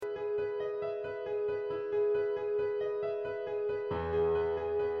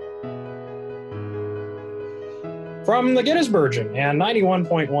From the Gettysburgian and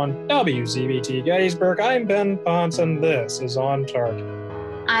 91.1 WZBT Gettysburg, I'm Ben Ponce, and this is On Target.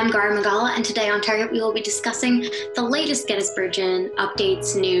 I'm Gar Magala, and today on Target we will be discussing the latest Gettysburgian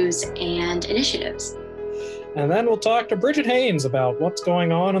updates, news, and initiatives. And then we'll talk to Bridget Haynes about what's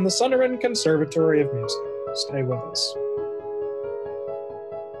going on in the Sunderland Conservatory of Music. Stay with us.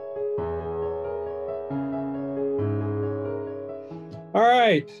 All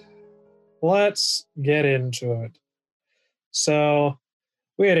right, let's get into it. So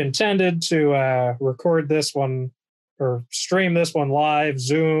we had intended to record this one or stream this one live.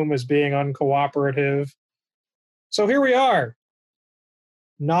 Zoom is being uncooperative. So here we are.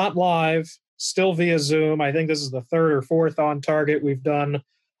 Not live, still via Zoom. I think this is the third or fourth On Target we've done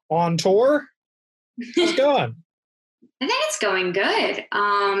on tour. How's it going? I think it's going good.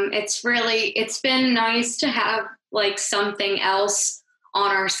 It's been nice to have like something else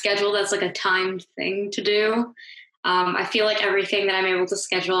on our schedule that's like a timed thing to do. I feel like everything that I'm able to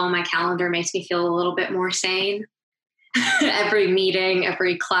schedule on my calendar makes me feel a little bit more sane. Every meeting,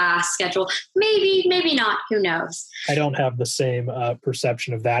 every class schedule, maybe not, who knows? I don't have the same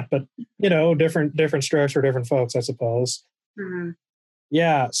perception of that, but different strokes for different folks, I suppose. Mm-hmm.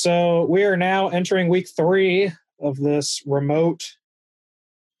 Yeah, so we are now entering week 3 of this remoteness.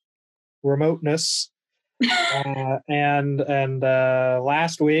 and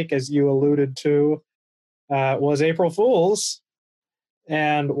last week, as you alluded to, was April Fool's.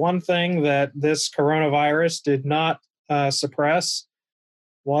 And one thing that this coronavirus did not suppress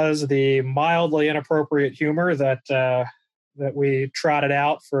was the mildly inappropriate humor that we trotted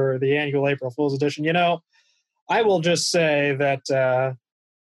out for the annual April Fool's edition. I will just say that a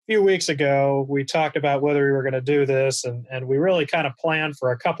few weeks ago, we talked about whether we were going to do this, and we really kind of planned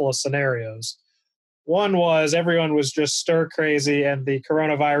for a couple of scenarios. One was everyone was just stir crazy and the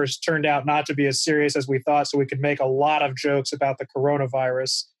coronavirus turned out not to be as serious as we thought, so we could make a lot of jokes about the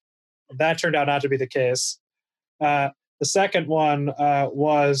coronavirus. That turned out not to be the case. The second one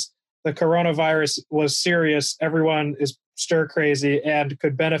was the coronavirus was serious, everyone is stir crazy and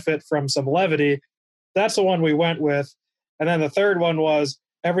could benefit from some levity. That's the one we went with. And then the third one was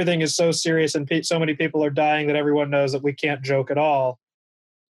everything is so serious and so many people are dying that everyone knows that we can't joke at all.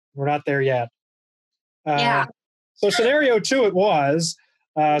 We're not there yet. Yeah. So scenario 2 it was.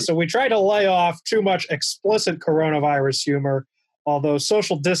 So we tried to lay off too much explicit coronavirus humor, although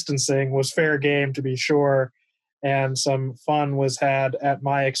social distancing was fair game to be sure, and some fun was had at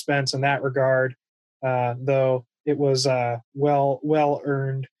my expense in that regard, though it was well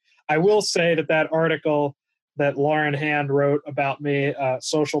earned. I will say that article that Lauren Hand wrote about me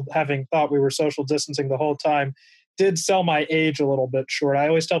having thought we were social distancing the whole time did sell my age a little bit short. I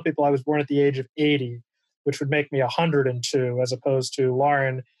always tell people I was born at the age of 80, which would make me 102, as opposed to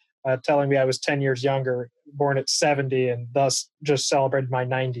Lauren telling me I was 10 years younger, born at 70, and thus just celebrated my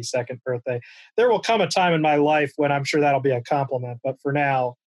 92nd birthday. There will come a time in my life when I'm sure that'll be a compliment, but for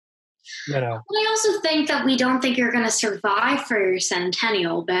now, I also think that we don't think you're going to survive for your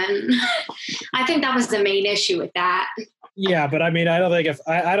centennial, Ben. I think that was the main issue with that. Yeah, but I mean, I don't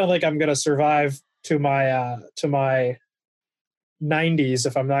think I'm going to survive to my 90s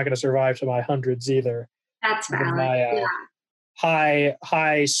if I'm not going to survive to my hundreds either. That's valid. My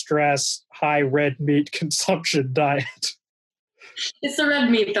high stress, high red meat consumption diet. It's the red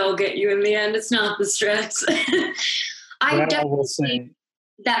meat that'll get you in the end. It's not the stress. I definitely think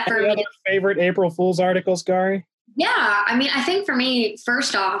that for me. Favorite April Fool's articles, Gary? Yeah, I mean, I think for me,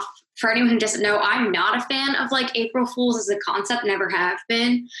 first off, for anyone who doesn't know, I'm not a fan of like April Fool's as a concept. Never have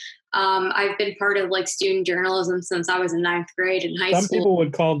been. I've been part of like student journalism since I was in 9th grade in high school. Some people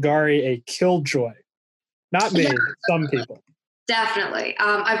would call Gary a killjoy. Not me, some people. Definitely.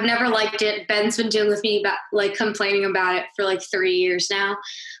 I've never liked it. Ben's been dealing with me about like complaining about it for like 3 years now.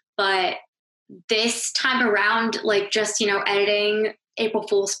 But this time around, like just, editing April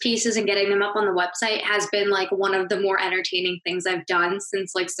Fool's pieces and getting them up on the website has been like one of the more entertaining things I've done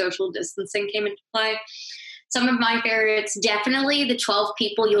since like social distancing came into play. Some of my favorites, definitely the 12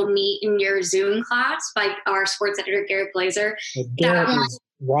 people you'll meet in your Zoom class by our sports editor, Garrett Glazer. Garrett is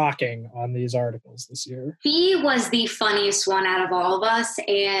rocking on these articles this year. He was the funniest one out of all of us.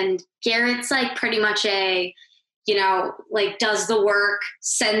 And Garrett's like pretty much does the work,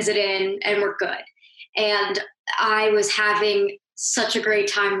 sends it in, and we're good. And I was having such a great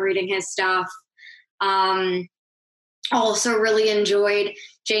time reading his stuff. Also really enjoyed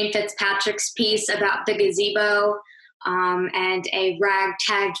Jane Fitzpatrick's piece about the gazebo and a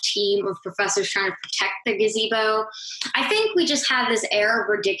ragtag team of professors trying to protect the gazebo. I think we just had this air of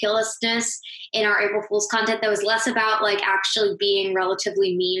ridiculousness in our April Fool's content that was less about like actually being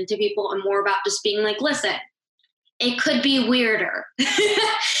relatively mean to people and more about just being like, listen, it could be weirder,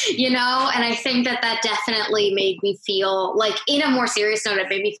 you know? And I think that definitely made me feel like, in a more serious note, it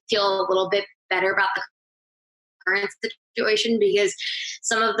made me feel a little bit better about the current situation, because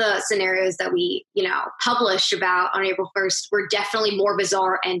some of the scenarios that we, published about on April 1st were definitely more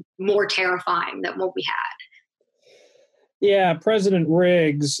bizarre and more terrifying than what we had. Yeah, President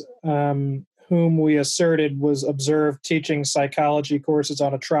Riggs, whom we asserted was observed teaching psychology courses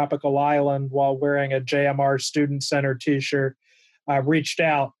on a tropical island while wearing a JMR Student Center T-shirt, reached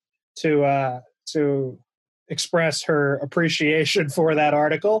out to express her appreciation for that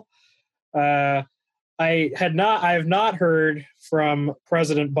article. I have not heard from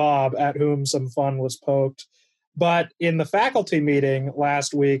President Bob, at whom some fun was poked, but in the faculty meeting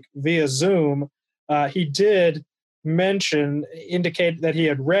last week via Zoom, he did indicate that he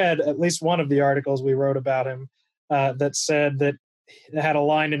had read at least one of the articles we wrote about him, that said that it had a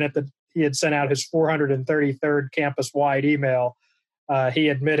line in it that he had sent out his 433rd campus-wide email. He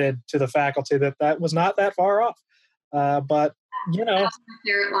admitted to the faculty that was not that far off. But, That was my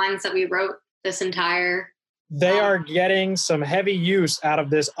favorite lines that we wrote this entire... They are getting some heavy use out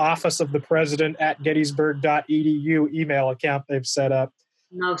of this Office of the President at Gettysburg.edu email account they've set up.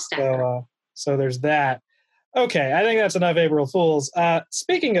 Most definitely. So there's that. Okay, I think that's enough April Fools.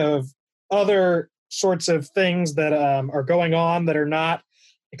 Speaking of other sorts of things that are going on that are not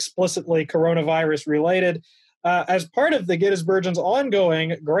explicitly coronavirus related, as part of the Gettysburgians'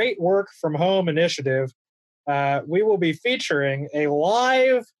 ongoing Great Work from Home initiative, we will be featuring a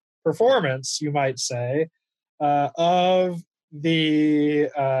live performance, you might say, of a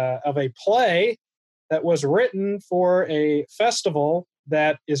play that was written for a festival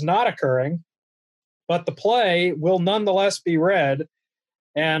that is not occurring. But the play will nonetheless be read,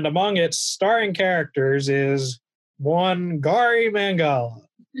 and among its starring characters is one Gari Mangala.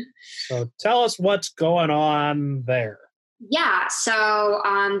 So tell us what's going on there. Yeah, so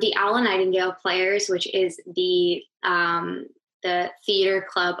the Owl Nightingale Players, which is the theater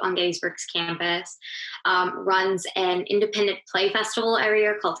club on Gettysburg's campus, runs an independent play festival every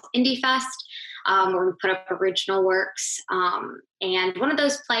year called Indie Fest, where we put up original works. And one of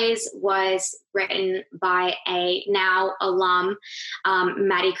those plays was written by a now alum,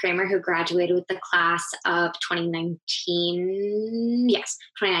 Maddie Kramer, who graduated with the class of 2019. Yes,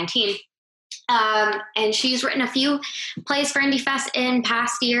 2019. And she's written a few plays for Indie Fest in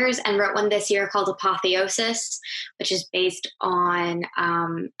past years, and wrote one this year called Apotheosis, which is based on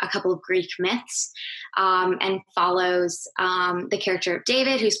a couple of Greek myths, and follows the character of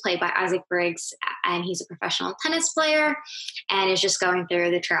David, who's played by Isaac Briggs, and he's a professional tennis player, and is just going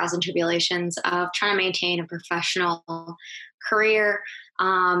through the trials and tribulations of trying to maintain a professional career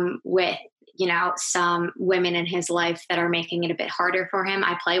with some women in his life that are making it a bit harder for him.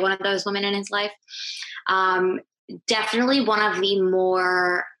 I play one of those women in his life. Definitely one of the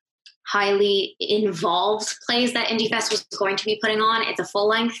more highly involved plays that Indie Fest was going to be putting on. It's a full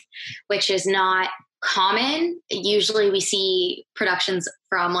length, which is not common. Usually we see productions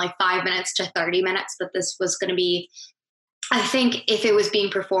from like 5 minutes to 30 minutes, but this was going to be, I think if it was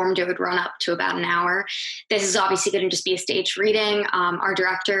being performed, it would run up to about an hour. This is obviously going to just be a staged reading. Our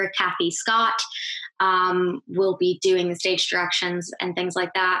director, Kathy Scott, will be doing the stage directions and things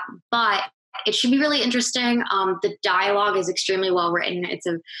like that. But it should be really interesting. The dialogue is extremely well written. It's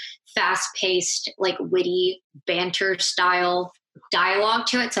a fast-paced, like witty banter style dialogue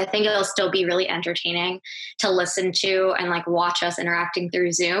to it. So I think it'll still be really entertaining to listen to and like watch us interacting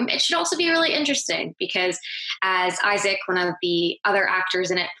through Zoom. It should also be really interesting because, as Isaac, one of the other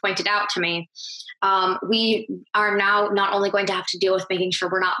actors in it, pointed out to me, we are now not only going to have to deal with making sure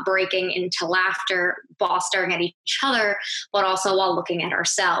we're not breaking into laughter while staring at each other, but also while looking at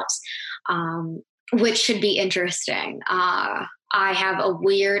ourselves, which should be interesting. I have a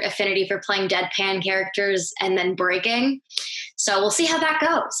weird affinity for playing deadpan characters and then breaking. So we'll see how that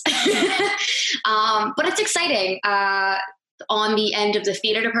goes. But it's exciting. On the end of the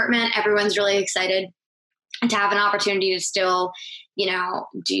theater department, everyone's really excited to have an opportunity to still,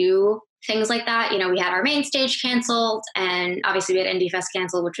 do things like that. We had our main stage canceled, and obviously we had Indie Fest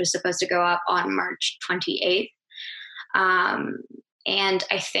canceled, which was supposed to go up on March 28th. And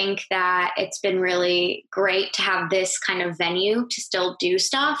I think that it's been really great to have this kind of venue to still do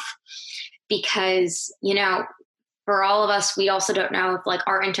stuff because, for all of us, we also don't know if like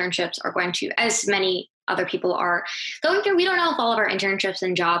our internships are going to, as many other people are going through, we don't know if all of our internships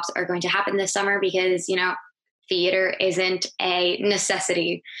and jobs are going to happen this summer because, theater isn't a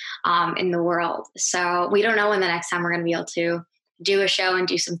necessity in the world. So we don't know when the next time we're going to be able to do a show and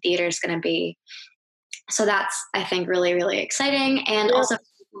do some theater is going to be. So that's, I think, really, really exciting. And also,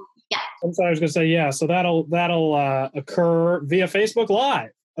 Yeah. So I was going to say, yeah, so that'll occur via Facebook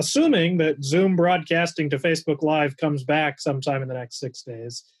Live, assuming that Zoom broadcasting to Facebook Live comes back sometime in the next 6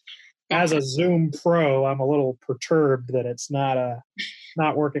 days. As a Zoom pro, I'm a little perturbed that it's not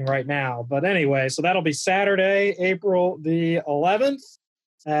working right now. But anyway, so that'll be Saturday, April the 11th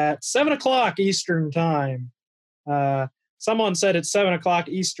at 7 o'clock Eastern Time. Someone said it's 7 o'clock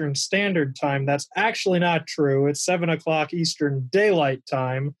Eastern Standard Time. That's actually not true. It's 7 o'clock Eastern Daylight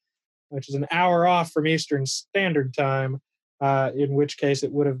Time, which is an hour off from Eastern Standard Time, in which case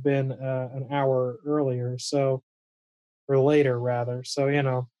it would have been an hour earlier, or later, rather.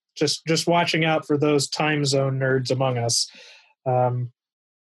 So, just watching out for those time zone nerds among us.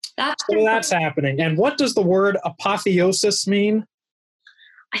 That's happening. And what does the word apotheosis mean?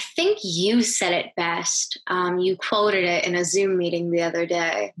 I think you said it best. You quoted it in a Zoom meeting the other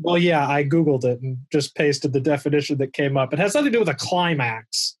day. Well, yeah, I Googled it and just pasted the definition that came up. It has something to do with a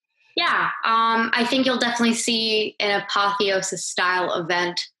climax. Yeah, I think you'll definitely see an apotheosis-style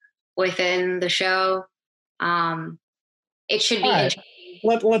event within the show. It should be interesting.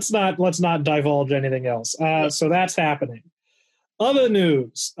 Let's not divulge anything else. So that's happening. Other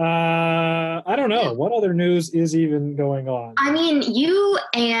news. I don't know. What other news is even going on? I mean, you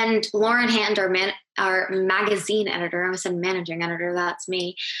and Lauren Hand, our magazine editor, I said managing editor, that's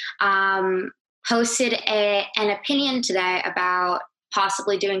me, posted an opinion today about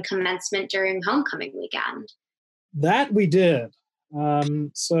possibly doing commencement during homecoming weekend. That we did.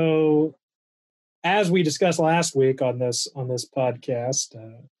 So as we discussed last week on this podcast,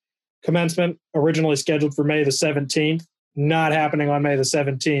 commencement originally scheduled for May the 17th, not happening on May the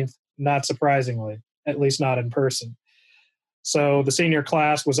 17th, not surprisingly, at least not in person. So the senior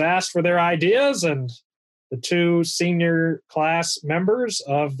class was asked for their ideas, and the two senior class members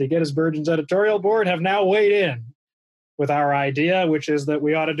of the Gettysburgians editorial board have now weighed in with our idea, which is that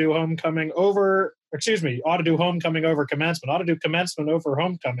we ought to do homecoming over commencement, ought to do commencement over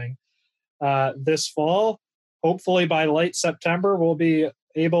homecoming this fall. Hopefully by late September, we'll be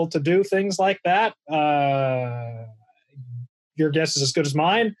able to do things like that. Your guess is as good as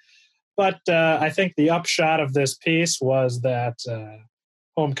mine. But I think the upshot of this piece was that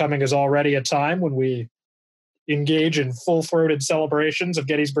homecoming is already a time when we engage in full-throated celebrations of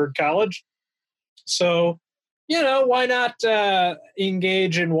Gettysburg College. So, why not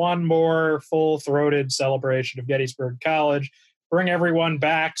engage in one more full-throated celebration of Gettysburg College, bring everyone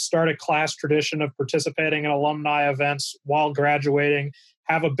back, start a class tradition of participating in alumni events while graduating,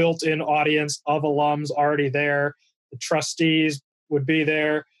 have a built-in audience of alums already there. The trustees would be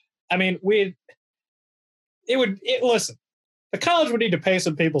there. I mean, listen, the college would need to pay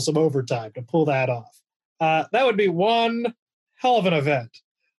some people some overtime to pull that off. That would be one hell of an event.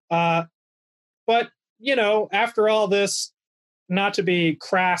 But, after all this, not to be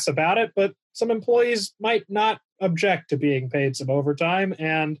crass about it, but some employees might not object to being paid some overtime.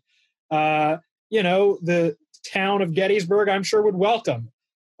 And, the town of Gettysburg, I'm sure, would welcome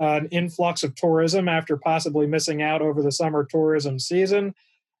an influx of tourism after possibly missing out over the summer tourism season.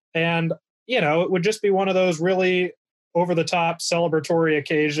 And, it would just be one of those really over-the-top celebratory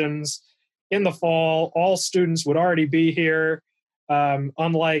occasions in the fall. All students would already be here,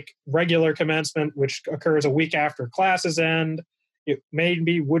 unlike regular commencement, which occurs a week after classes end. It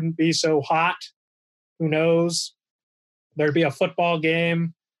maybe wouldn't be so hot. Who knows? There'd be a football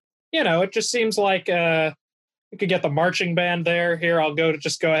game. It just seems like we could get the marching band there. Here, I'll go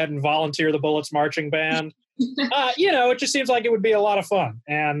ahead and volunteer the Bullets marching band. It just seems like it would be a lot of fun.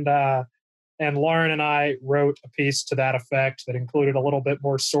 And Lauren and I wrote a piece to that effect that included a little bit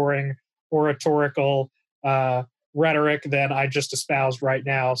more soaring oratorical rhetoric than I just espoused right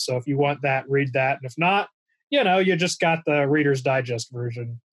now. So if you want that, read that. And if not, you just got the Reader's Digest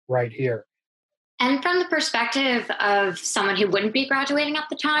version right here. And from the perspective of someone who wouldn't be graduating at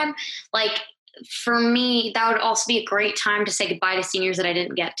the time, like for me, that would also be a great time to say goodbye to seniors that I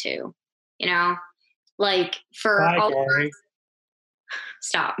didn't get to, like for Bye, all Gary.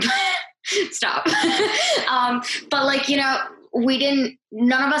 Stop. Stop. But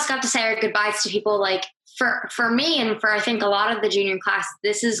none of us got to say our goodbyes to people. Like for me and for, I think, a lot of the junior class,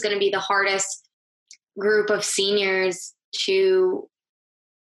 this is going to be the hardest group of seniors to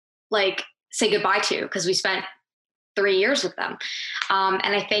say goodbye to, because we spent 3 years with them.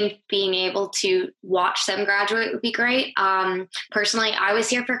 And I think being able to watch them graduate would be great. Personally, I was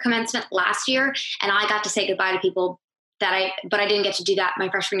here for commencement last year and I got to say goodbye to people but I didn't get to do that my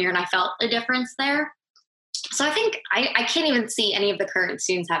freshman year, and I felt a difference there. So I think I can't even see any of the current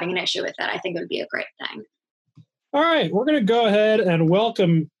students having an issue with it. I think it would be a great thing. All right, we're going to go ahead and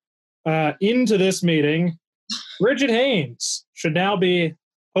welcome into this meeting Bridget Haynes. Should now be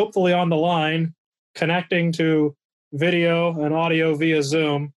hopefully on the line, connecting to video and audio via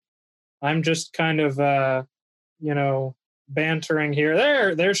Zoom. I'm just kind of, bantering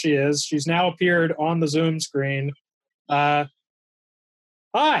here. There she is. She's now appeared on the Zoom screen. Hi.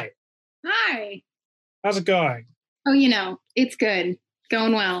 Hi. How's it going? Oh, it's good.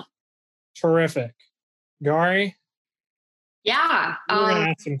 Going well. Terrific. Gari? Yeah. We're going to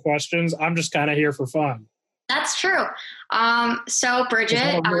ask some questions. I'm just kind of here for fun. That's true. So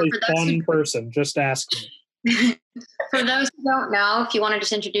Bridget, I'm a really fun person. Just ask me. For those who don't know, if you want to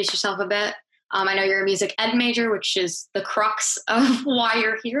just introduce yourself a bit. I know you're a music ed major, which is the crux of why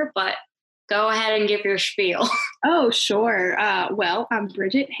you're here, but go ahead and give your spiel. Oh, sure. Well, I'm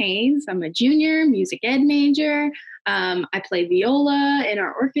Bridget Haynes. I'm a junior music ed major. I play viola in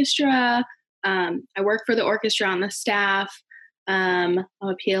our orchestra. I work for the orchestra on the staff. I'm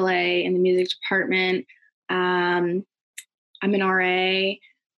a PLA in the music department. I'm an RA.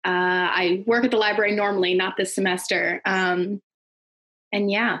 I work at the library normally, not this semester. And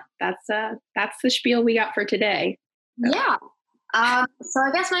yeah, that's the spiel we got for today. So. Yeah. So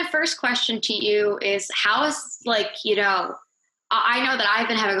I guess my first question to you is, how is I know that I've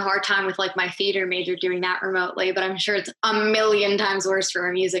been having a hard time with my theater major doing that remotely, but I'm sure it's a million times worse for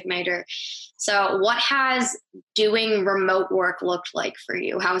a music major. So what has doing remote work looked like for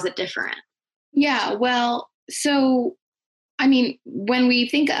you? How is it different? Yeah, well, so, when we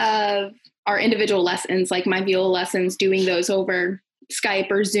think of our individual lessons, like my viola lessons, doing those over Skype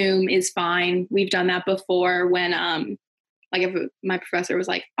or Zoom is fine. We've done that before when, if my professor was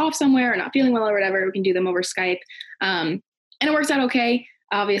off somewhere or not feeling well or whatever, we can do them over Skype. And it works out okay.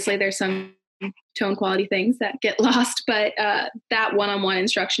 Obviously, there's some tone quality things that get lost, but that one-on-one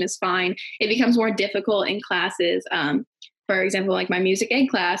instruction is fine. It becomes more difficult in classes. For example, my music ed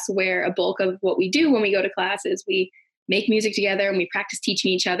class, where a bulk of what we do when we go to class is we make music together and we practice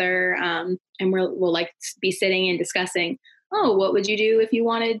teaching each other. And we'll be sitting and discussing, oh, what would you do if you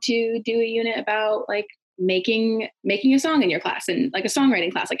wanted to do a unit about making a song in your class, and a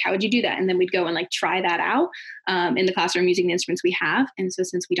songwriting class, how would you do that? And then we'd go and try that out in the classroom using the instruments we have. And so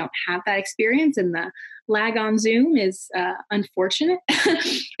since we don't have that experience and the lag on Zoom is unfortunate,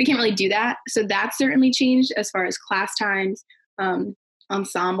 we can't really do that. So that's certainly changed as far as class times.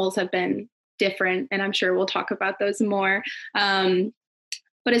 Ensembles have been different, and I'm sure we'll talk about those more.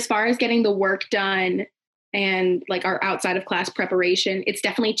 But as far as getting the work done and our outside of class preparation, it's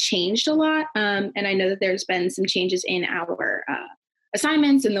definitely changed a lot. And I know that there's been some changes in our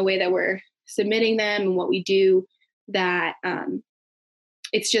assignments and the way that we're submitting them and what we do, that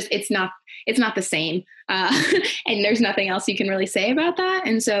it's not the same. And there's nothing else you can really say about that.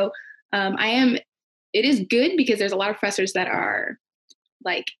 And so it is good because there's a lot of professors that are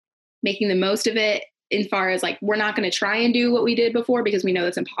making the most of it, in far as we're not going to try and do what we did before because we know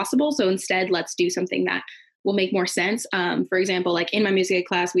that's impossible. So instead, let's do something that will make more sense. For example, in my music ed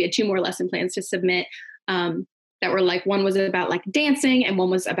class, we had 2 more lesson plans to submit that were one was about dancing and one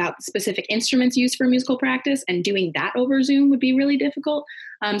was about specific instruments used for musical practice, and doing that over Zoom would be really difficult.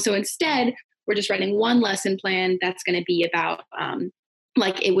 So instead, we're just writing one lesson plan that's going to be about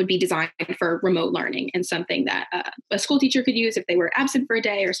it would be designed for remote learning and something that a school teacher could use if they were absent for a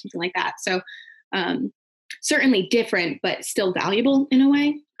day or something like that. So certainly different, but still valuable in a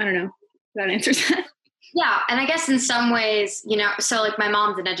way. I don't know if that answers that. Yeah. And I guess in some ways, so my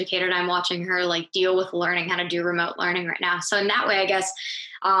mom's an educator and I'm watching her deal with learning how to do remote learning right now. So in that way, I guess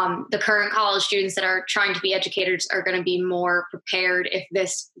the current college students that are trying to be educators are going to be more prepared if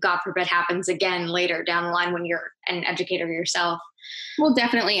this, God forbid, happens again later down the line when you're an educator yourself. Well,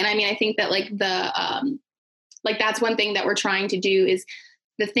 definitely. And I think that that's one thing that we're trying to do is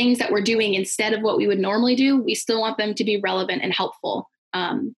the things that we're doing instead of what we would normally do, we still want them to be relevant and helpful.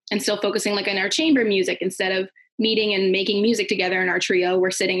 And still focusing in our chamber music, instead of meeting and making music together in our trio,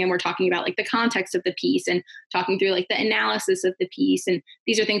 we're sitting and we're talking about the context of the piece and talking through the analysis of the piece. And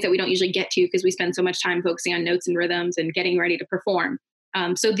these are things that we don't usually get to because we spend so much time focusing on notes and rhythms and getting ready to perform.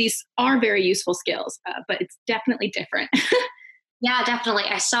 So these are very useful skills, but it's definitely different. Yeah, definitely.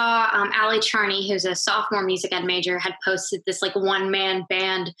 I saw Ali Charney, who's a sophomore music ed major, had posted this one-man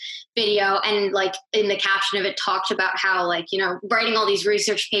band video, and in the caption of it talked about how writing all these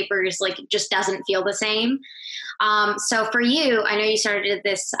research papers just doesn't feel the same. So for you, I know you started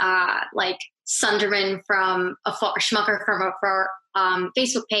this Sunderman from afar, Schmucker from afar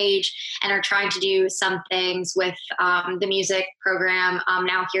Facebook page, and are trying to do some things with the music program.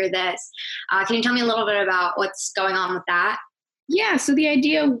 Now Hear This. Can you tell me a little bit about what's going on with that? Yeah, so the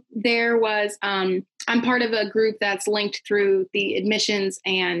idea there was I'm part of a group that's linked through the admissions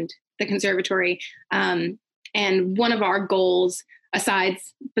and the conservatory. And one of our goals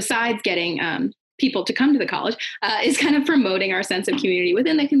besides getting people to come to the college, is kind of promoting our sense of community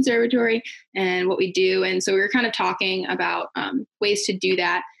within the conservatory and what we do. And so we were kind of talking about ways to do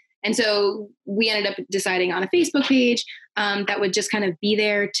that. And so we ended up deciding on a Facebook page that would just kind of be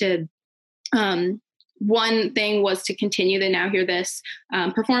there to, one thing was to continue the Now Hear This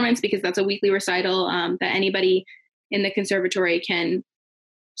performance, because that's a weekly recital that anybody in the conservatory can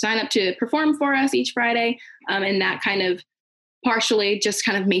sign up to perform for us each Friday. And that kind of partially just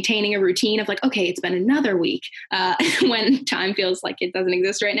kind of maintaining a routine of like, okay, it's been another week when time feels like it doesn't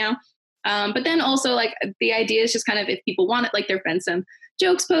exist right now. But then also like the idea is just kind of, if people want it, like there've been some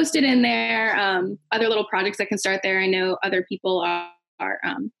jokes posted in there, other little projects that can start there. I know other people are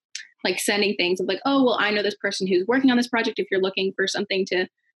like sending things of like, oh, well, I know this person who's working on this project if you're looking for something to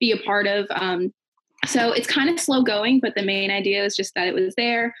be a part of. So it's kind of slow going, but the main idea is just that it was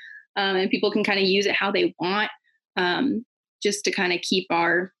there and people can kind of use it how they want, just to kind of keep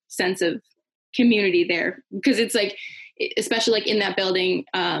our sense of community there. Because it's like, especially like in that building,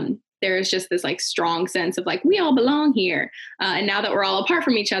 there is just this like strong sense of like, we all belong here. And now that we're all apart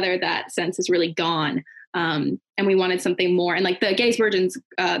from each other, that sense is really gone. And we wanted something more. And like the Gettysburgians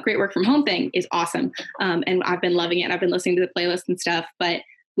Great Work From Home thing is awesome. And I've been loving it. I've been listening to the playlist and stuff, but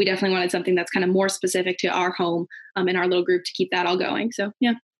we definitely wanted something that's kind of more specific to our home and our little group to keep that all going. So,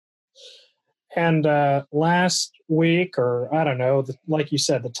 yeah. And last week, or I don't know, like you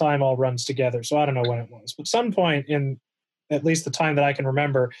said, the time all runs together. So I don't know when it was, but some point in at least the time that I can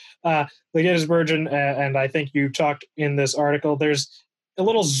remember, the Gettysburgian, and I think you talked in this article, there's a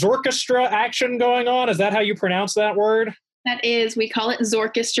little Zorchestra action going on. Is that how you pronounce that word? That is, we call it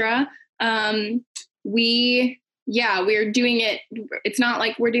Zorchestra. We're doing it. It's not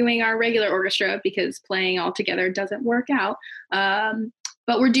like we're doing our regular orchestra because playing all together doesn't work out.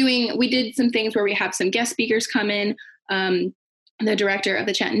 But we did some things where we have some guest speakers come in. The director of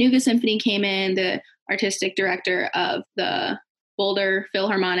the Chattanooga Symphony came in, the artistic director of the Boulder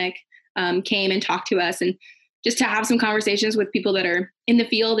Philharmonic came and talked to us, and just to have some conversations with people that are in the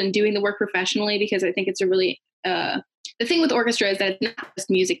field and doing the work professionally, because I think it's a really, the thing with orchestra is that it's not just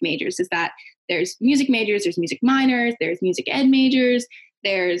music majors, is that there's music majors, there's music minors, there's music ed majors,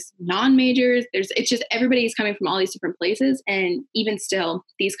 there's non-majors, it's just everybody's coming from all these different places. And even still,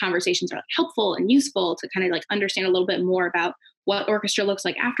 these conversations are like helpful and useful to kind of like understand a little bit more about what orchestra looks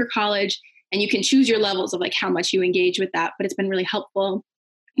like after college. And you can choose your levels of like how much you engage with that, but it's been really helpful.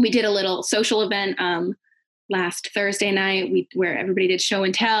 We did a little social event last Thursday night where everybody did show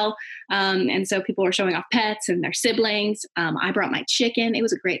and tell. And so people were showing off pets and their siblings. I brought my chicken. It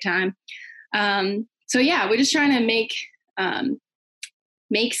was a great time. So yeah, we're just trying to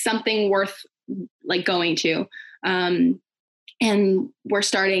make something worth like going to. And we're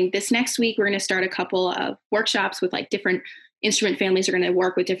starting this next week. We're going to start a couple of workshops with like different instrument families. Are going to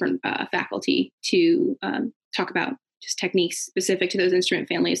work with different faculty to talk about just techniques specific to those instrument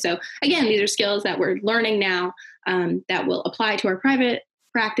families. So again, these are skills that we're learning now that will apply to our private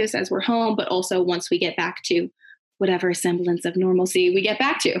practice as we're home, but also once we get back to whatever semblance of normalcy we get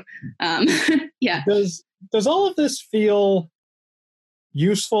back to. Yeah. Does all of this feel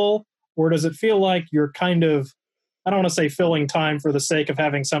useful, or does it feel like you're kind of, I don't want to say filling time for the sake of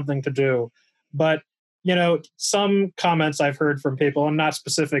having something to do, but some comments I've heard from people, and not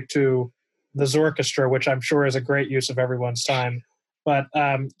specific to the Zorchestra, which I'm sure is a great use of everyone's time, but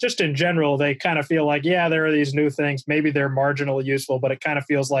just in general, they kind of feel like, yeah, there are these new things. Maybe they're marginally useful, but it kind of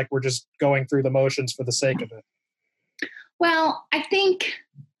feels like we're just going through the motions for the sake of it. Well, I think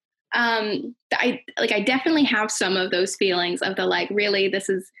I definitely have some of those feelings of the like, really, this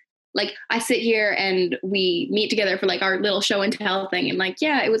is like, I sit here and we meet together for like our little show and tell thing. And like,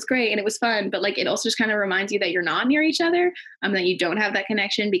 yeah, it was great and it was fun. But like, it also just kind of reminds you that you're not near each other, that you don't have that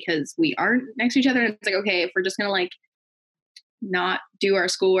connection because we aren't next to each other. And it's like, okay, if we're just going to like not do our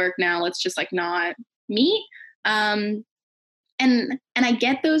schoolwork now, let's just like not meet. And I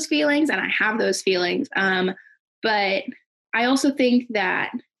get those feelings and I have those feelings. But I also think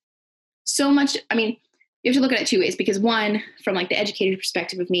that so much, you have to look at it two ways, because one, from like the educated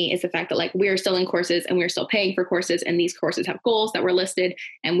perspective of me, is the fact that like we're still in courses and we're still paying for courses, and these courses have goals that were listed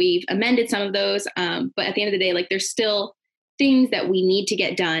and we've amended some of those. But at the end of the day, like there's still things that we need to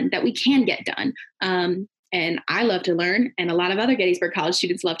get done that we can get done. And I love to learn, and a lot of other Gettysburg College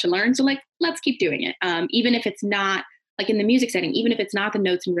students love to learn. So like, let's keep doing it. Even if it's not like in the music setting, even if it's not the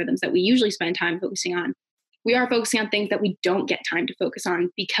notes and rhythms that we usually spend time focusing on, we are focusing on things that we don't get time to focus on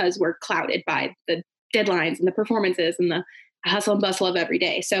because we're clouded by the deadlines and the performances and the hustle and bustle of every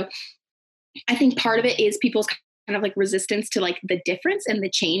day. So I think part of it is people's kind of like resistance to like the difference and the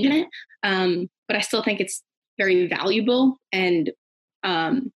change in it. But I still think it's very valuable, and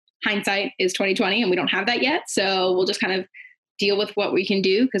Hindsight is 2020 and we don't have that yet. So we'll just kind of deal with what we can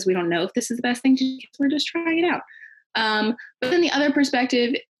do because we don't know if this is the best thing to do. We're just trying it out. But then the other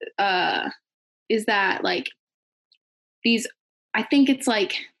perspective is that like I think it's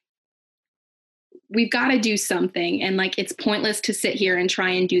like, we've got to do something, and like, it's pointless to sit here and try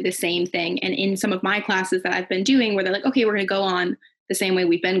and do the same thing. And in some of my classes that I've been doing where they're like, okay, we're going to go on the same way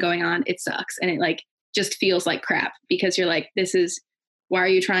we've been going on, it sucks. And it like just feels like crap because you're like, why are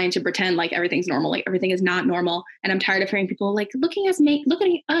you trying to pretend like everything's normal? Like everything is not normal. And I'm tired of hearing people like, look at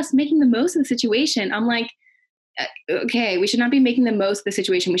us making the most of the situation. I'm like, okay, we should not be making the most of the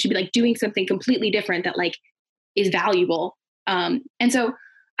situation. We should be like doing something completely different that like is valuable. And so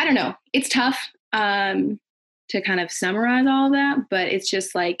I don't know, it's tough to kind of summarize all of that, but it's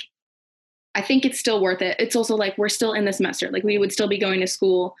just like, I think it's still worth it. It's also like, we're still in the semester, like we would still be going to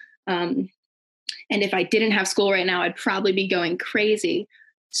school. And if I didn't have school right now, I'd probably be going crazy.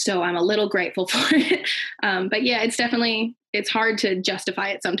 So I'm a little grateful for it. But yeah, it's hard to justify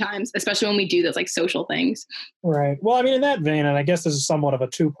it sometimes, especially when we do those like social things. Right. Well, I mean, in that vein, and I guess this is somewhat of a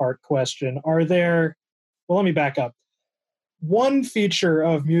two-part question, let me back up. One feature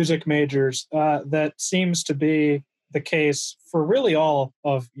of music majors that seems to be the case for really all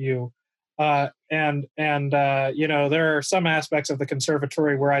of you, and there are some aspects of the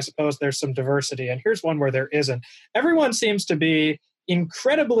conservatory where I suppose there's some diversity, and here's one where there isn't. Everyone seems to be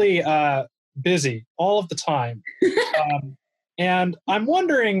incredibly busy all of the time. And I'm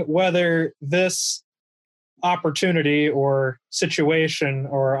wondering whether this opportunity or situation,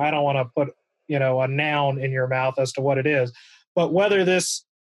 or I don't want to put, a noun in your mouth as to what it is, but whether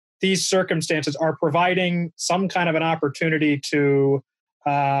these circumstances are providing some kind of an opportunity to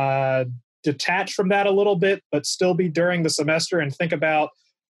detach from that a little bit, but still be during the semester and think about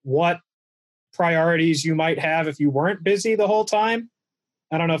what priorities you might have if you weren't busy the whole time.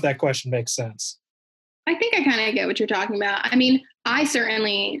 I don't know if that question makes sense. I think I kind of get what you're talking about. I mean, I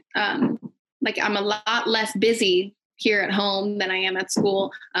certainly, I'm a lot less busy here at home than I am at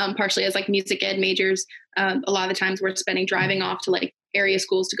school, partially as like music ed majors. A lot of the times we're spending driving off to like area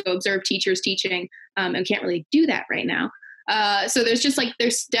schools to go observe teachers teaching, and can't really do that right now. So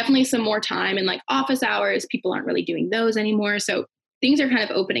there's definitely some more time in like office hours. People aren't really doing those anymore. So things are kind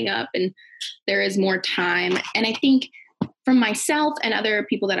of opening up and there is more time. And I think from myself and other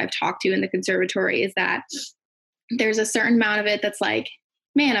people that I've talked to in the conservatory is that there's a certain amount of it that's like,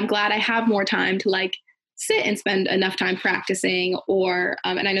 man, I'm glad I have more time to like sit and spend enough time practicing or,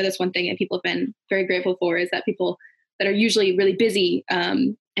 and I know that's one thing that people have been very grateful for is that people that are usually really busy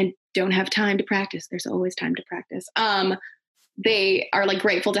and don't have time to practice, there's always time to practice. They are like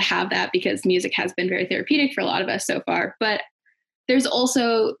grateful to have that because music has been very therapeutic for a lot of us so far. But there's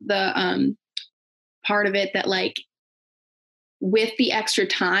also the part of it that like with the extra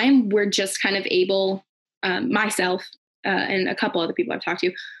time, we're just kind of able, myself and a couple other people I've talked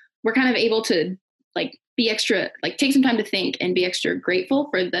to, we're kind of able to like be extra, like take some time to think and be extra grateful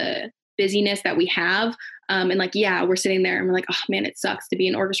for the busyness that we have. And like, yeah, we're sitting there and we're like, oh man, it sucks to be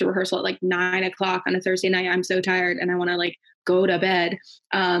in orchestra rehearsal at like 9:00 on a Thursday night. I'm so tired and I want to like go to bed.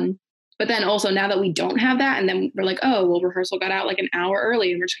 But then also now that we don't have that, and then we're like, oh, well, rehearsal got out like an hour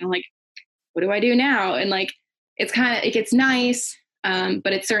early and we're just kind of like, what do I do now? And like, it gets nice.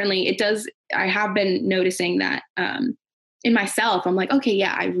 But it does, I have been noticing that, in myself, I'm like, okay,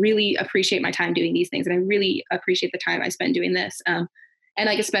 yeah, I really appreciate my time doing these things. And I really appreciate the time I spend doing this. And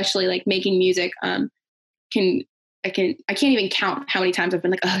like, especially like making music, I can't even count how many times I've been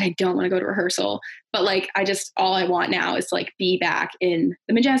like, oh, I don't want to go to rehearsal, but like, all I want now is to like be back in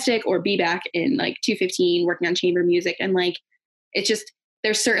the Majestic or be back in like 215 working on chamber music. And like, it's just,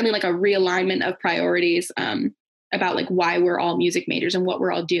 there's certainly like a realignment of priorities, about like why we're all music majors and what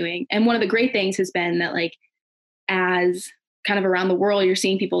we're all doing. And one of the great things has been that like, as kind of around the world, you're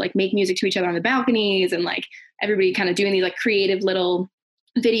seeing people like make music to each other on the balconies and like everybody kind of doing these like creative little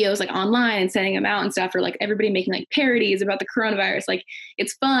videos like online and sending them out and stuff, or like everybody making like parodies about the coronavirus. Like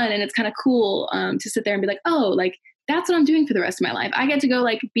it's fun and it's kind of cool to sit there and be like, oh, like that's what I'm doing for the rest of my life. I get to go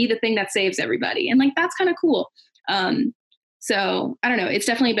like be the thing that saves everybody. And like, that's kind of cool. So I don't know. It's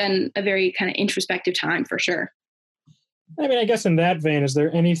definitely been a very kind of introspective time for sure. I mean, I guess in that vein, is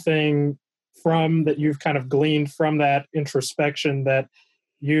there anything that you've kind of gleaned from that introspection that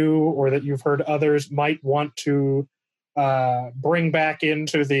you or that you've heard others might want to bring back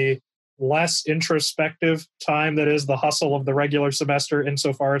into the less introspective time that is the hustle of the regular semester,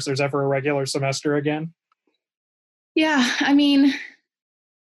 insofar as there's ever a regular semester again? Yeah, I mean,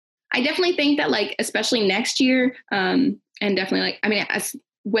 I definitely think that like, especially next year, and definitely like, I mean,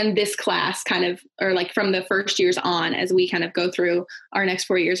 when this class kind of, or like from the first years on, as we kind of go through our next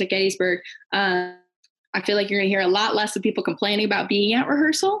 4 years at Gettysburg, I feel like you're going to hear a lot less of people complaining about being at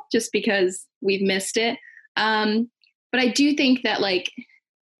rehearsal just because we've missed it. But I do think that like,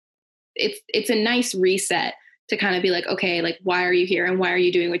 it's a nice reset to kind of be like, okay, like, why are you here and why are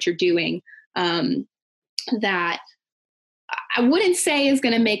you doing what you're doing? That I wouldn't say is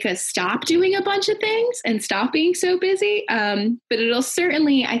going to make us stop doing a bunch of things and stop being so busy. But it'll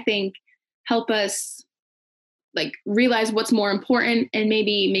certainly, I think, help us like realize what's more important and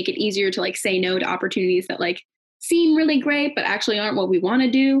maybe make it easier to like say no to opportunities that like seem really great, but actually aren't what we want to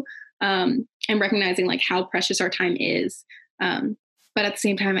do. And recognizing like how precious our time is. But at the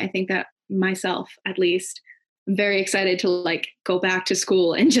same time, I think that myself, at least, I'm very excited to like go back to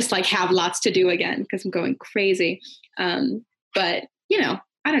school and just like have lots to do again because I'm going crazy. But you know,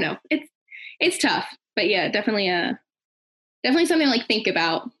 I don't know. It's tough, but yeah, definitely something to like think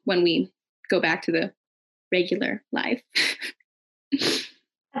about when we go back to the regular life.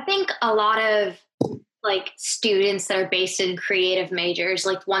 I think a lot of like students that are based in creative majors,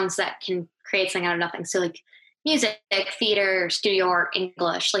 like ones that can create something out of nothing. So like music, theater, studio art,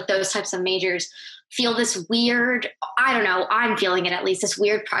 English, like those types of majors feel this weird, I don't know, I'm feeling it at least, this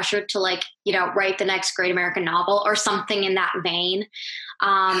weird pressure to like, you know, write the next great American novel or something in that vein.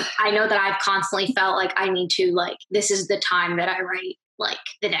 I know that I've constantly felt like I need to like, this is the time that I write like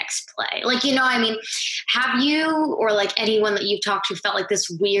the next play. Like, you know, I mean, have you or like anyone that you've talked to felt like this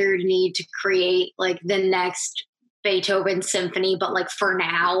weird need to create like the next Beethoven symphony, but like for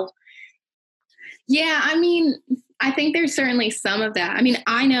now? Yeah, I mean, I think there's certainly some of that. I mean,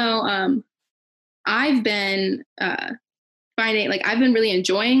 I know I've been finding like I've been really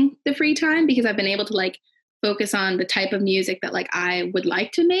enjoying the free time because I've been able to like focus on the type of music that like I would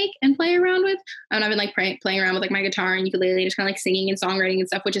like to make and play around with. And I've been like playing around with like my guitar and ukulele, just kind of like singing and songwriting and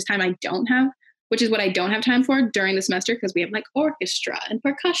stuff, which is what I don't have time for during the semester because we have like orchestra and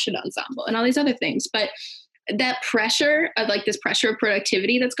percussion ensemble and all these other things. But that pressure of like this pressure of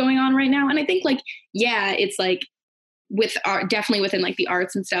productivity that's going on right now. And I think like, yeah, it's like with art, definitely within like the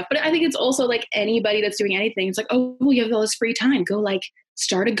arts and stuff. But I think it's also like anybody that's doing anything. It's like, oh, you have all this free time. Go like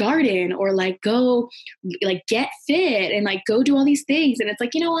start a garden or like go like get fit and like go do all these things. And it's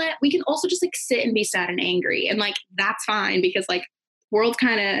like, you know what? We can also just like sit and be sad and angry. And like, that's fine because like world's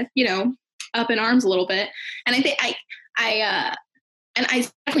kind of, you know, up in arms a little bit. And I think I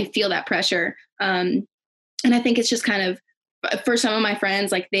definitely feel that pressure. And I think it's just kind of, for some of my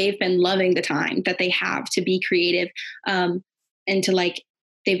friends, like they've been loving the time that they have to be creative and to like,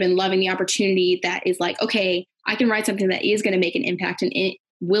 they've been loving the opportunity that is like, okay, I can write something that is going to make an impact and it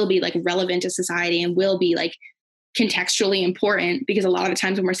will be like relevant to society and will be like contextually important because a lot of the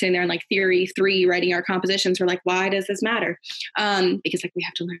times when we're sitting there in like theory 3 writing our compositions, we're like, why does this matter? Because like we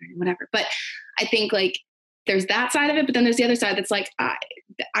have to learn and whatever. But I think like there's that side of it, but then there's the other side that's like,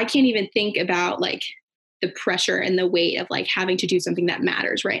 I can't even think about like the pressure and the weight of like having to do something that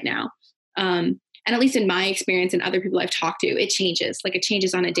matters right now. And at least in my experience and other people I've talked to, it changes. Like it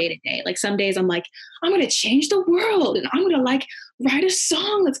changes on a day to day. Like some days I'm like, I'm going to change the world and I'm going to like write a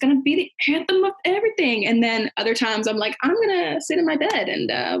song that's going to be the anthem of everything. And then other times I'm like, I'm going to sit in my bed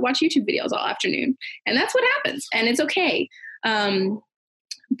and watch YouTube videos all afternoon. And that's what happens. And it's okay.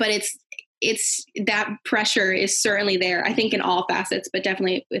 But it's that pressure is certainly there, I think in all facets, but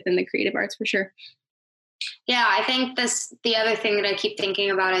definitely within the creative arts for sure. Yeah, I think the other thing that I keep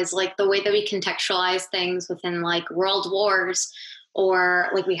thinking about is like the way that we contextualize things within like world wars or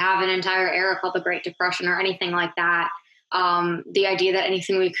like we have an entire era called the Great Depression or anything like that. The idea that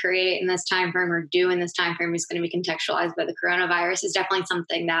anything we create in this time frame or do in this time frame is going to be contextualized by the coronavirus is definitely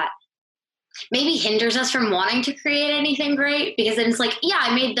something that maybe hinders us from wanting to create anything great because then it's like, yeah,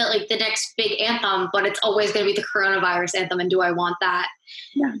 I made the next big anthem, but it's always going to be the coronavirus anthem. And do I want that?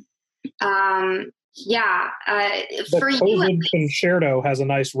 Yeah. For the COVID concerto has a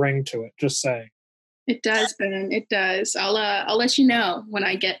nice ring to it. Just saying. It does, Ben. It does. I'll let you know when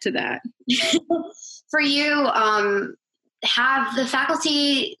I get to that. For you, have the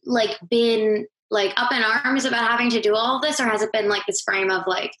faculty like been like up in arms about having to do all of this, or has it been like this frame of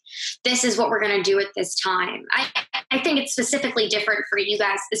like, this is what we're going to do at this time? I think it's specifically different for you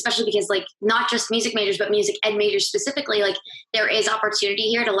guys, especially because like not just music majors, but music ed majors specifically, like there is opportunity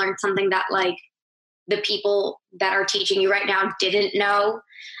here to learn something that like the people that are teaching you right now didn't know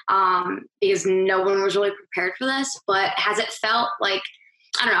because no one was really prepared for this. But has it felt like,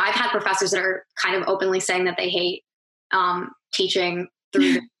 I don't know, I've had professors that are kind of openly saying that they hate teaching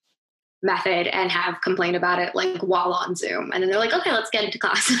through the method and have complained about it like while on Zoom. And then they're like, okay, let's get into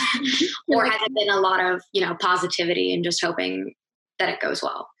class. Or has it been a lot of, you know, positivity and just hoping that it goes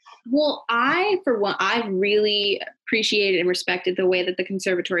well. Well, for one, I've really appreciated and respected the way that the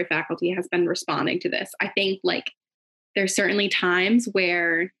conservatory faculty has been responding to this. I think like there's certainly times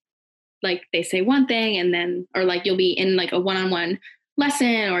where like they say one thing and then, or like you'll be in like a one-on-one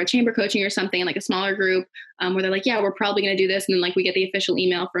lesson or a chamber coaching or something, like a smaller group, where they're like, yeah, we're probably going to do this. And then like we get the official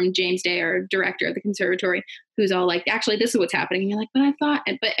email from James Day, our director of the conservatory, who's all like, actually, this is what's happening. And you're like, but I thought,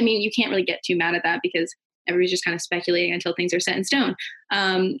 but I mean, you can't really get too mad at that because everybody's just kind of speculating until things are set in stone.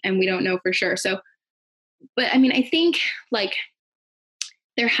 And we don't know for sure. So, but I mean, I think like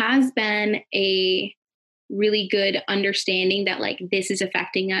there has been a really good understanding that like this is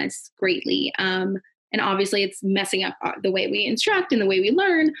affecting us greatly. And obviously it's messing up the way we instruct and the way we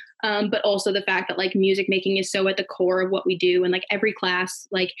learn. But also the fact that like music making is so at the core of what we do. And like every class,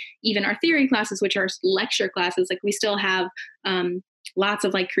 like even our theory classes, which are lecture classes, like we still have lots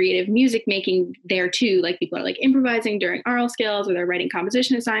of like creative music making there too. Like people are like improvising during oral skills or they're writing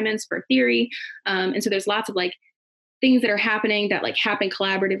composition assignments for theory. And so there's lots of like things that are happening that like happen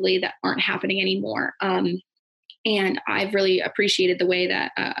collaboratively that aren't happening anymore. And I've really appreciated the way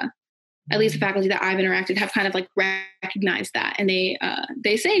that at least the faculty that I've interacted have kind of like recognized that. And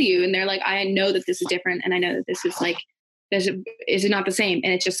they say to you and they're like, I know that this is different. And I know that this is like, is not the same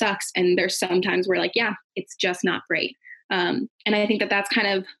and it just sucks. And there's sometimes where like, yeah, it's just not great. And I think that that's kind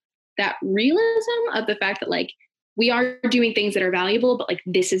of that realism of the fact that like, we are doing things that are valuable, but like,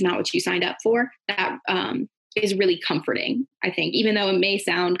 this is not what you signed up for. That is really comforting, I think, even though it may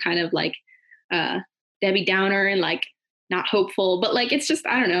sound kind of like Debbie Downer and like not hopeful, but like, it's just,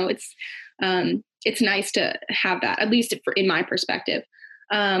 I don't know. It's nice to have that, at least in my perspective.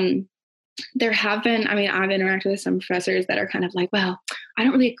 There have been, I mean, I've interacted with some professors that are kind of like, well, I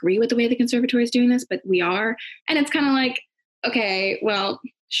don't really agree with the way the conservatory is doing this, but we are. And it's kind of like, okay, well,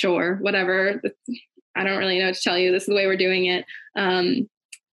 sure, whatever. I don't really know what to tell you. This is the way we're doing it.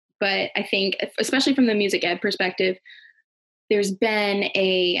 But I think, especially from the music ed perspective, there's been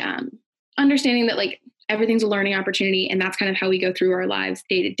a understanding that like everything's a learning opportunity, and that's kind of how we go through our lives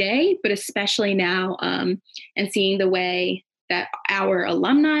day to day. But especially now, and seeing the way that our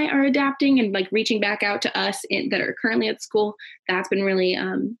alumni are adapting and like reaching back out to us that are currently at school, that's been really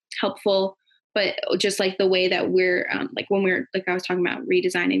helpful. But just like the way that we're like when we're like I was talking about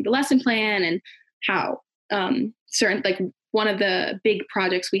redesigning the lesson plan and how certain like one of the big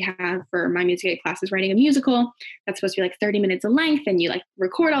projects we have for my music ed class is writing a musical that's supposed to be like 30 minutes in length, and you like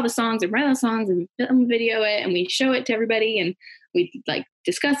record all the songs and write all the songs and film video it and we show it to everybody and we like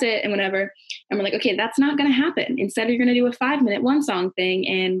discuss it and whatever. And we're like, okay, that's not going to happen. Instead, you're going to do a 5-minute one song thing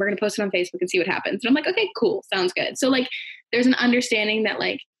and we're going to post it on Facebook and see what happens. And I'm like, okay, cool. Sounds good. So like, there's an understanding that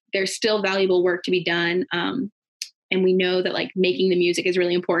like, there's still valuable work to be done. And we know that like making the music is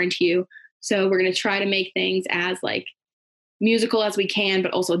really important to you. So we're going to try to make things as like musical as we can,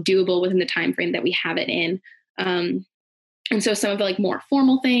 but also doable within the time frame that we have it in. And so some of the like more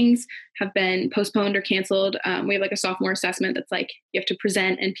formal things have been postponed or canceled. We have like a sophomore assessment that's like you have to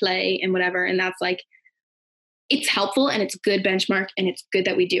present and play and whatever. And that's like, it's helpful and it's a good benchmark and it's good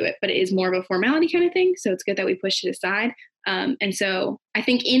that we do it, but it is more of a formality kind of thing. So it's good that we push it aside. And so I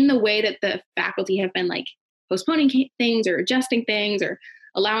think in the way that the faculty have been like postponing things or adjusting things or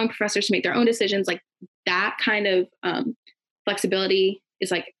allowing professors to make their own decisions, like that kind of flexibility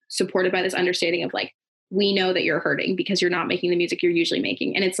is like supported by this understanding of like, we know that you're hurting because you're not making the music you're usually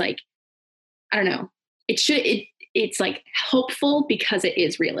making. And it's like, I don't know, it's like hopeful because it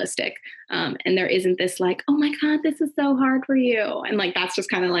is realistic. And there isn't this like, oh my God, this is so hard for you. And like, that's just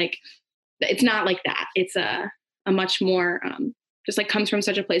kind of like, it's not like that. It's a much more, just like comes from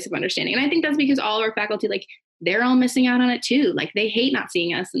such a place of understanding. And I think that's because all of our faculty, like they're all missing out on it too. Like they hate not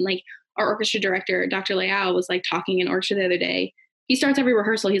seeing us. And like our orchestra director, Dr. Leal, was like talking in orchestra the other day. He starts every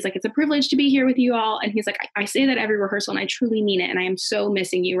rehearsal. He's like, it's a privilege to be here with you all. And he's like, I say that every rehearsal and I truly mean it. And I am so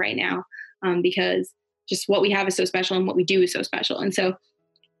missing you right now because just what we have is so special and what we do is so special. And so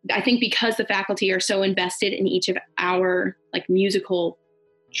I think because the faculty are so invested in each of our like musical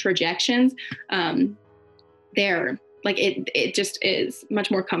trajections, they're like, it just is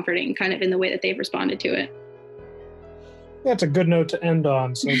much more comforting kind of in the way that they've responded to it. That's a good note to end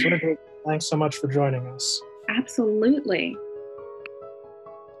on. So Bridget, thanks so much for joining us. Absolutely.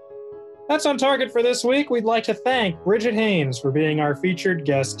 That's On Target for this week. We'd like to thank Bridget Haynes for being our featured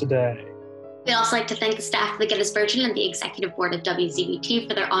guest today. We'd also like to thank the staff of the Gettysburgian and the executive board of WZBT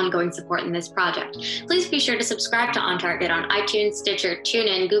for their ongoing support in this project. Please be sure to subscribe to On Target on iTunes, Stitcher,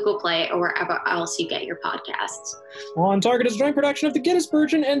 TuneIn, Google Play, or wherever else you get your podcasts. On Target is a joint production of the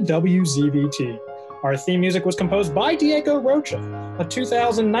Gettysburgian and WZBT. Our theme music was composed by Diego Rocha, a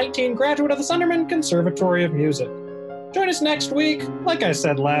 2019 graduate of the Sunderman Conservatory of Music. Join us next week. Like I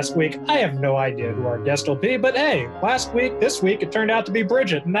said last week, I have no idea who our guest will be, but hey, this week, it turned out to be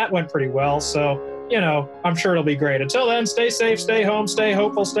Bridget, and that went pretty well, so, I'm sure it'll be great. Until then, stay safe, stay home, stay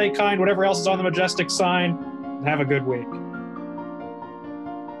hopeful, stay kind, whatever else is on the majestic sign, and have a good week.